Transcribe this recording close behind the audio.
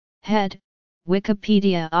Head,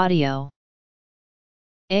 Wikipedia audio.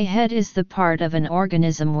 A head is the part of an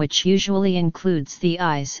organism which usually includes the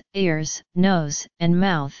eyes, ears, nose, and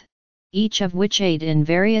mouth, each of which aid in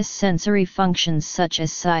various sensory functions such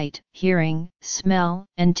as sight, hearing, smell,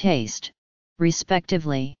 and taste,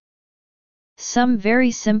 respectively. Some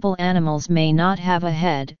very simple animals may not have a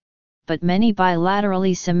head, but many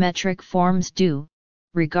bilaterally symmetric forms do,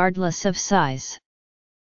 regardless of size.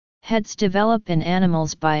 Heads develop in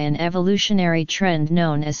animals by an evolutionary trend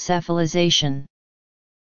known as cephalization.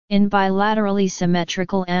 In bilaterally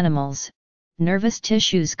symmetrical animals, nervous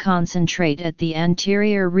tissues concentrate at the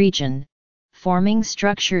anterior region, forming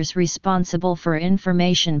structures responsible for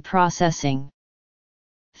information processing.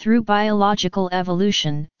 Through biological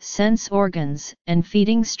evolution, sense organs and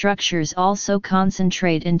feeding structures also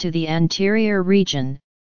concentrate into the anterior region.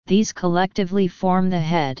 These collectively form the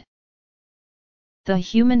head. The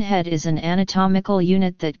human head is an anatomical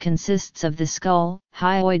unit that consists of the skull,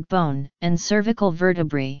 hyoid bone, and cervical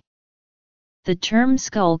vertebrae. The term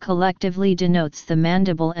skull collectively denotes the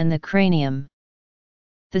mandible and the cranium.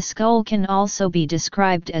 The skull can also be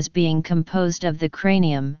described as being composed of the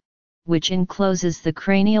cranium, which encloses the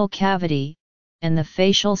cranial cavity, and the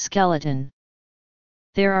facial skeleton.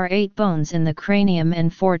 There are 8 bones in the cranium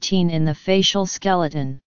and 14 in the facial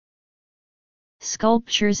skeleton.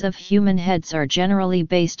 Sculptures of human heads are generally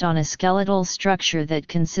based on a skeletal structure that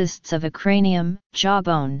consists of a cranium,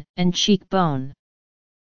 jawbone, and cheekbone.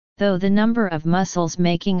 Though the number of muscles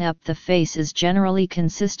making up the face is generally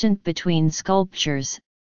consistent between sculptures,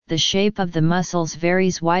 the shape of the muscles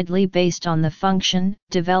varies widely based on the function,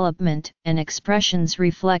 development, and expressions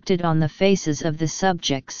reflected on the faces of the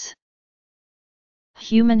subjects.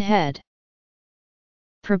 Human head.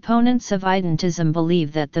 Proponents of identism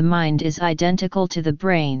believe that the mind is identical to the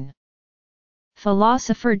brain.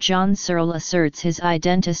 Philosopher John Searle asserts his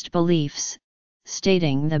identist beliefs,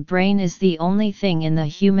 stating the brain is the only thing in the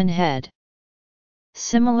human head.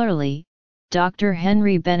 Similarly, Dr.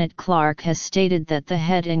 Henry Bennett Clark has stated that the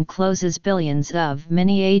head encloses billions of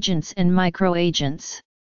mini-agents and microagents.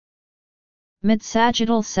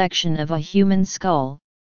 Mid-sagittal section of a human skull,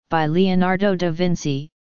 by Leonardo da Vinci,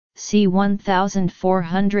 c.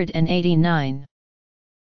 1489.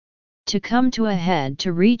 To come to a head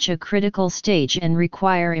to reach a critical stage and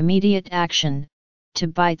require immediate action, to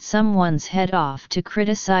bite someone's head off, to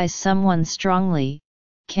criticize someone strongly,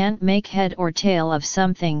 can't make head or tail of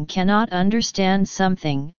something, cannot understand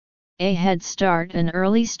something, a head start, an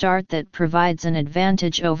early start that provides an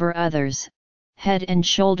advantage over others, head and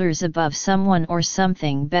shoulders above someone or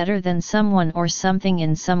something, better than someone or something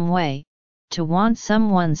in some way, to want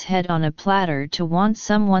someone's head on a platter, to want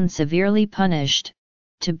someone severely punished,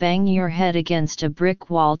 to bang your head against a brick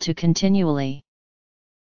wall, to continually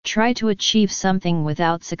try to achieve something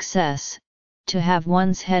without success, to have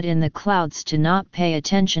one's head in the clouds, to not pay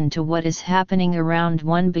attention to what is happening around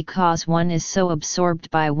one because one is so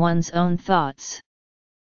absorbed by one's own thoughts.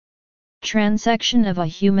 Transection of a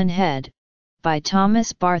Human Head, by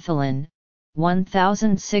Thomas Bartholin,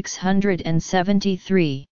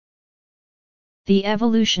 1673. The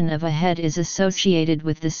evolution of a head is associated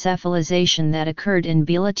with the cephalization that occurred in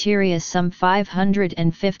Bilateria some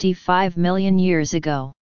 555 million years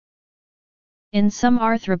ago. In some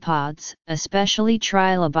arthropods, especially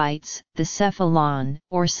trilobites, the cephalon,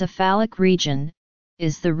 or cephalic region,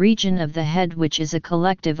 is the region of the head which is a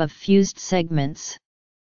collective of fused segments.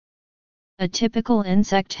 A typical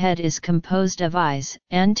insect head is composed of eyes,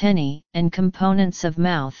 antennae, and components of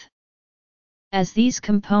mouth. As these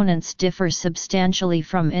components differ substantially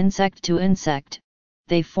from insect to insect,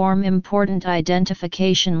 they form important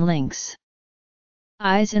identification links.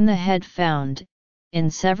 Eyes in the head found, in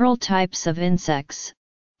several types of insects,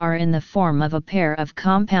 are in the form of a pair of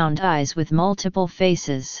compound eyes with multiple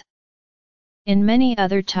faces. In many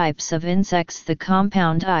other types of insects, the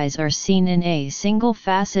compound eyes are seen in a single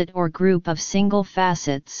facet or group of single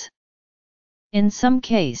facets. In some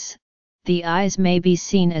case, the eyes may be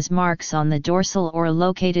seen as marks on the dorsal or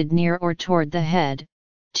located near or toward the head,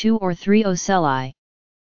 2 or 3 ocelli.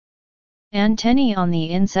 Antennae on the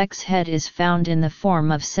insect's head is found in the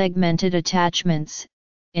form of segmented attachments,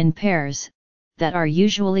 in pairs, that are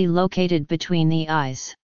usually located between the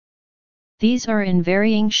eyes. These are in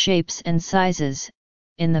varying shapes and sizes,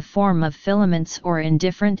 in the form of filaments or in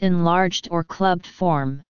different enlarged or clubbed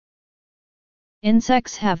form.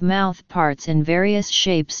 Insects have mouth parts in various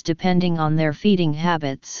shapes depending on their feeding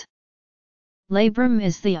habits. Labrum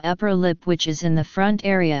is the upper lip which is in the front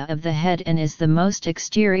area of the head and is the most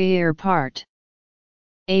exterior part.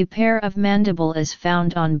 A pair of mandible is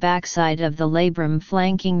found on backside of the labrum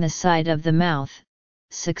flanking the side of the mouth,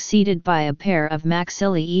 succeeded by a pair of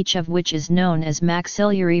maxillae, each of which is known as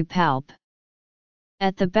maxillary palp.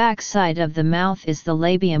 At the back side of the mouth is the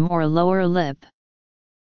labium or lower lip.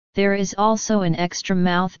 There is also an extra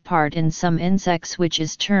mouth part in some insects which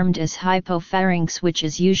is termed as hypopharynx, which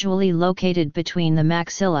is usually located between the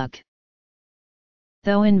maxillae.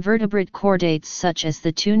 Though invertebrate chordates such as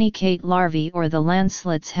the tunicate larvae or the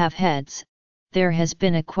lancelets have heads, there has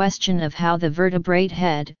been a question of how the vertebrate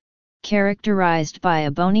head, characterized by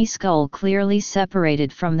a bony skull clearly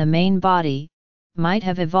separated from the main body, might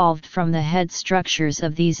have evolved from the head structures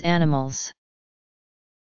of these animals.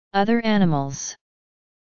 Other animals.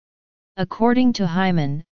 According to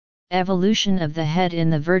Hyman, evolution of the head in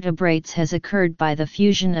the vertebrates has occurred by the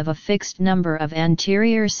fusion of a fixed number of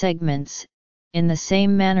anterior segments, in the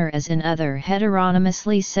same manner as in other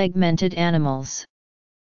heteronomously segmented animals.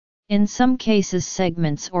 In some cases,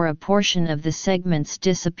 segments or a portion of the segments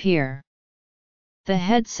disappear. The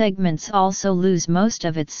head segments also lose most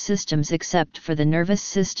of its systems except for the nervous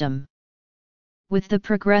system. With the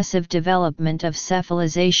progressive development of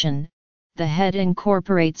cephalization, the head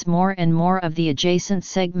incorporates more and more of the adjacent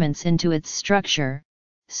segments into its structure,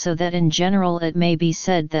 so that in general it may be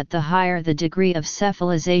said that the higher the degree of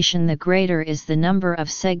cephalization, the greater is the number of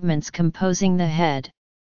segments composing the head.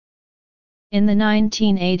 In the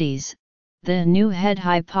 1980s, the new head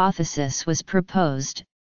hypothesis was proposed,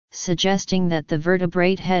 suggesting that the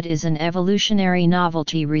vertebrate head is an evolutionary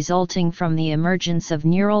novelty resulting from the emergence of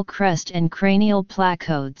neural crest and cranial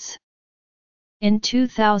placodes. In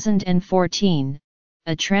 2014,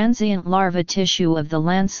 a transient larva tissue of the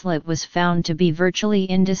lancelet was found to be virtually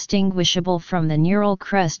indistinguishable from the neural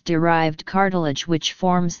crest-derived cartilage which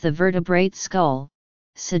forms the vertebrate skull,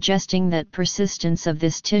 suggesting that persistence of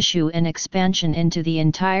this tissue and expansion into the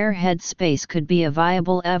entire head space could be a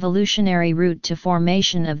viable evolutionary route to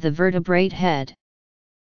formation of the vertebrate head.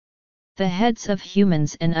 The heads of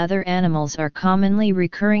humans and other animals are commonly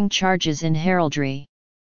recurring charges in heraldry.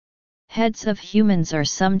 Heads of humans are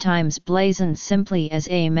sometimes blazoned simply as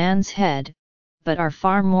a man's head, but are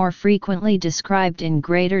far more frequently described in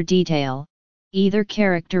greater detail, either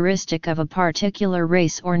characteristic of a particular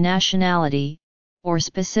race or nationality, or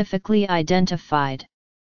specifically identified.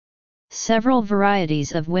 Several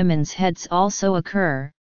varieties of women's heads also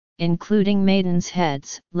occur, including maidens'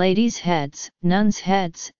 heads, ladies' heads, nuns'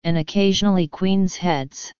 heads, and occasionally queens'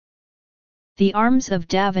 heads. The arms of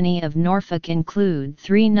Davany of Norfolk include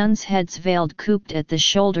 3 nuns' heads veiled couped at the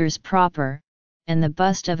shoulders proper, and the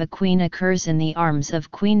bust of a queen occurs in the arms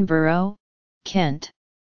of Queenborough, Kent.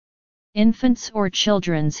 Infants' or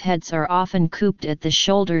children's heads are often couped at the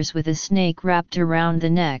shoulders with a snake wrapped around the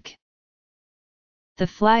neck. The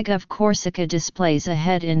flag of Corsica displays a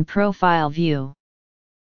head in profile view.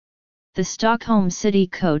 The Stockholm city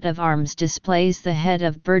coat of arms displays the head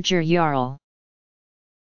of Birger Jarl.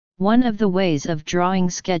 One of the ways of drawing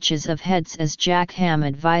sketches of heads, as Jack Ham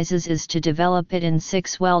advises, is to develop it in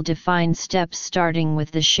 6 well-defined steps, starting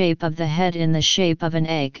with the shape of the head in the shape of an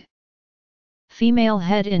egg. Female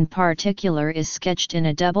head in particular is sketched in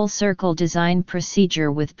a double circle design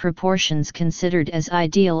procedure with proportions considered as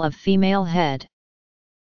ideal of female head.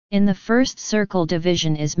 In the first circle,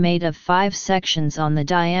 division is made of 5 sections on the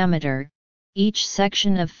diameter, each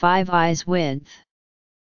section of 5 eyes width.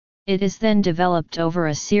 It is then developed over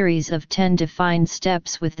a series of 10 defined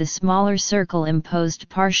steps, with the smaller circle imposed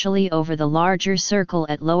partially over the larger circle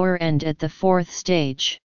at lower end at the 4th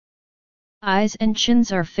stage. Eyes and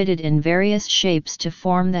chins are fitted in various shapes to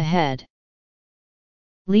form the head.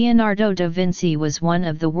 Leonardo da Vinci was one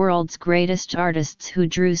of the world's greatest artists who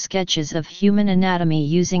drew sketches of human anatomy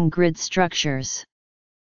using grid structures.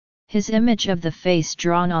 His image of the face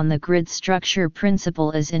drawn on the grid structure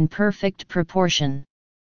principle is in perfect proportion.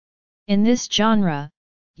 In this genre,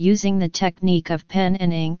 using the technique of pen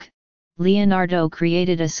and ink, Leonardo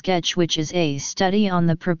created a sketch which is a study on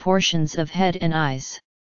the proportions of head and eyes.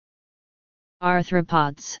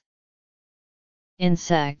 Arthropods.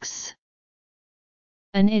 Insects.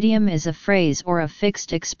 An idiom is a phrase or a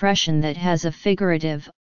fixed expression that has a figurative,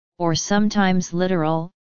 or sometimes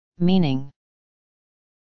literal, meaning.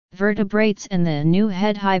 Vertebrates and the new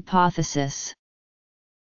head hypothesis.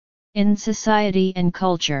 In society and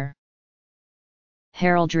culture.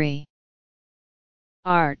 Heraldry.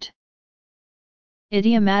 Art.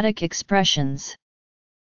 Idiomatic expressions.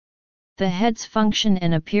 The head's function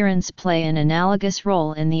and appearance play an analogous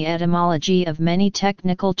role in the etymology of many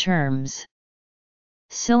technical terms.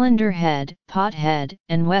 Cylinder head, pot head,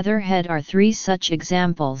 and weather head are 3 such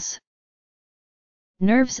examples.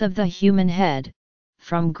 Nerves of the human head,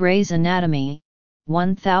 from Gray's Anatomy,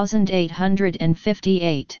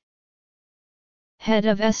 1858. Head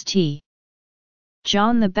of St.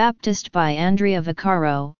 John the Baptist by Andrea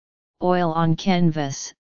Vaccaro, oil on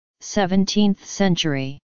canvas, 17th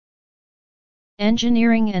century.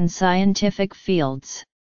 Engineering and scientific fields.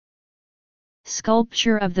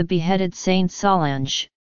 Sculpture of the beheaded Saint Solange,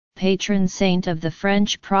 patron saint of the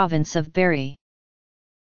French province of Berry.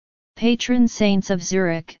 Patron saints of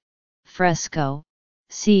Zurich, fresco,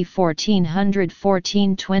 c.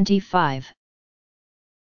 1400–1425.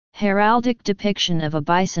 Heraldic depiction of a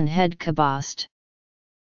bison head cabossed.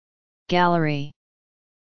 Gallery.